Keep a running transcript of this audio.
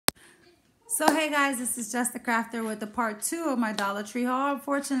So hey guys, this is Just the Crafter with the part 2 of my Dollar Tree haul.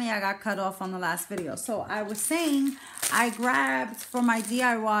 Unfortunately, I got cut off on the last video. So I was saying I grabbed for my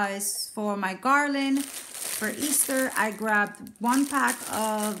DIYs for my garland for Easter. I grabbed 1 pack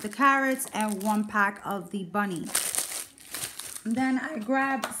of the carrots and 1 pack of the bunny. And then I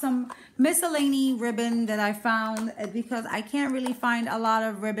grabbed some miscellaneous ribbon that I found because I can't really find a lot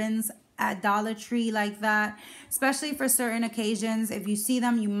of ribbons at Dollar Tree like that, especially for certain occasions. If you see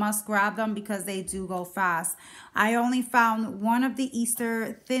them, you must grab them because they do go fast. I only found 1 of the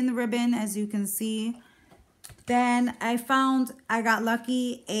Easter thin ribbon, as you can see. Then I got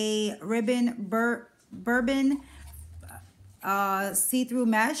lucky, a ribbon bourbon see-through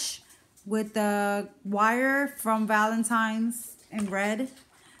mesh with the wire from Valentine's in red.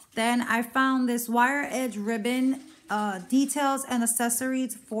 Then I found this wire edge ribbon, details and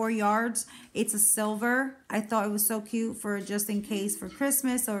accessories, 4 yards. It's a silver. I thought it was so cute for just in case for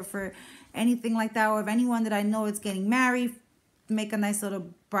Christmas or for anything like that, or if anyone that I know is getting married, make a nice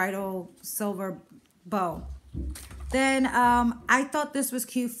little bridal silver bow. Then I thought this was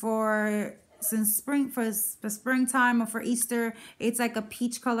cute for springtime or for Easter. It's like a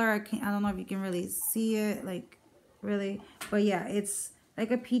peach color. I don't know if you can really see it, like really, but yeah, it's like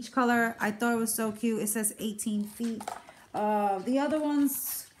a peach color. I thought it was so cute. It says 18 feet. The other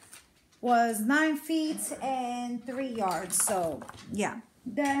ones was 9 feet and 3 yards. So yeah.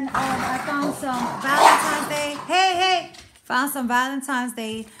 Then I found some Valentine's Day. Found some Valentine's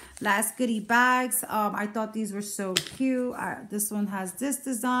Day last goodie bags. I thought these were so cute. This one has this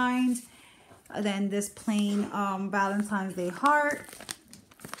designed. Then this plain Valentine's Day heart.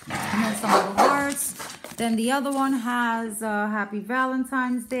 And then some little hearts. Then the other one has Happy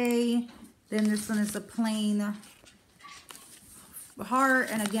Valentine's Day. Then this one is a plain heart,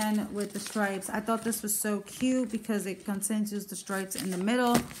 and again with the stripes. I thought this was so cute because it continues the stripes in the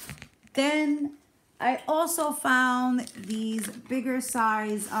middle. Then I also found these bigger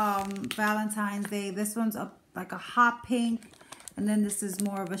size Valentine's Day. This one's like a hot pink, and then this is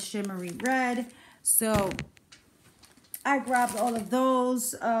more of a shimmery red. So I grabbed all of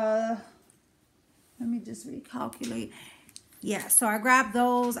those. Let me just recalculate. Yeah, so I grabbed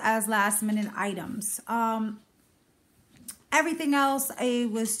those as last minute items. Everything else,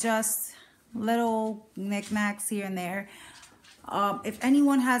 it was just little knickknacks here and there. If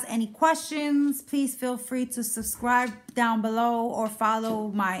anyone has any questions, please feel free to subscribe down below or follow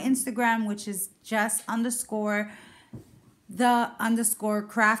my Instagram, which is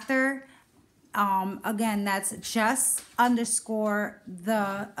just_the_crafter. Again, that's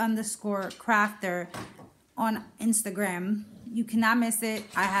just_the_crafter on Instagram. You cannot miss it.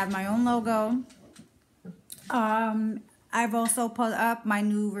 I have my own logo. I've also put up my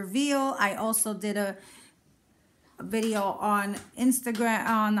new reveal. I also did a video on Instagram,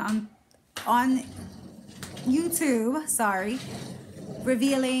 on YouTube, sorry,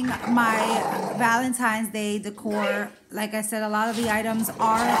 revealing my Valentine's Day decor. Like I said, a lot of the items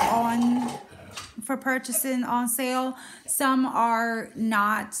are on for purchasing on sale. Some are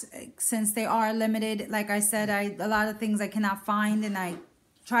not, since they are limited. Like I said, a lot of things I cannot find, and I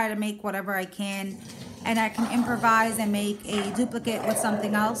try to make whatever I can, and I can improvise and make a duplicate with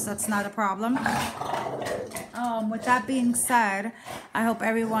something else. That's not a problem. With that being said, I hope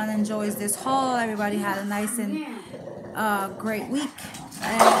everyone enjoys this haul. Everybody had a nice and great week,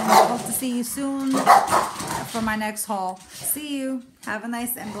 and I hope to see you soon for my next haul. See you. Have a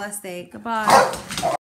nice and blessed day. Goodbye.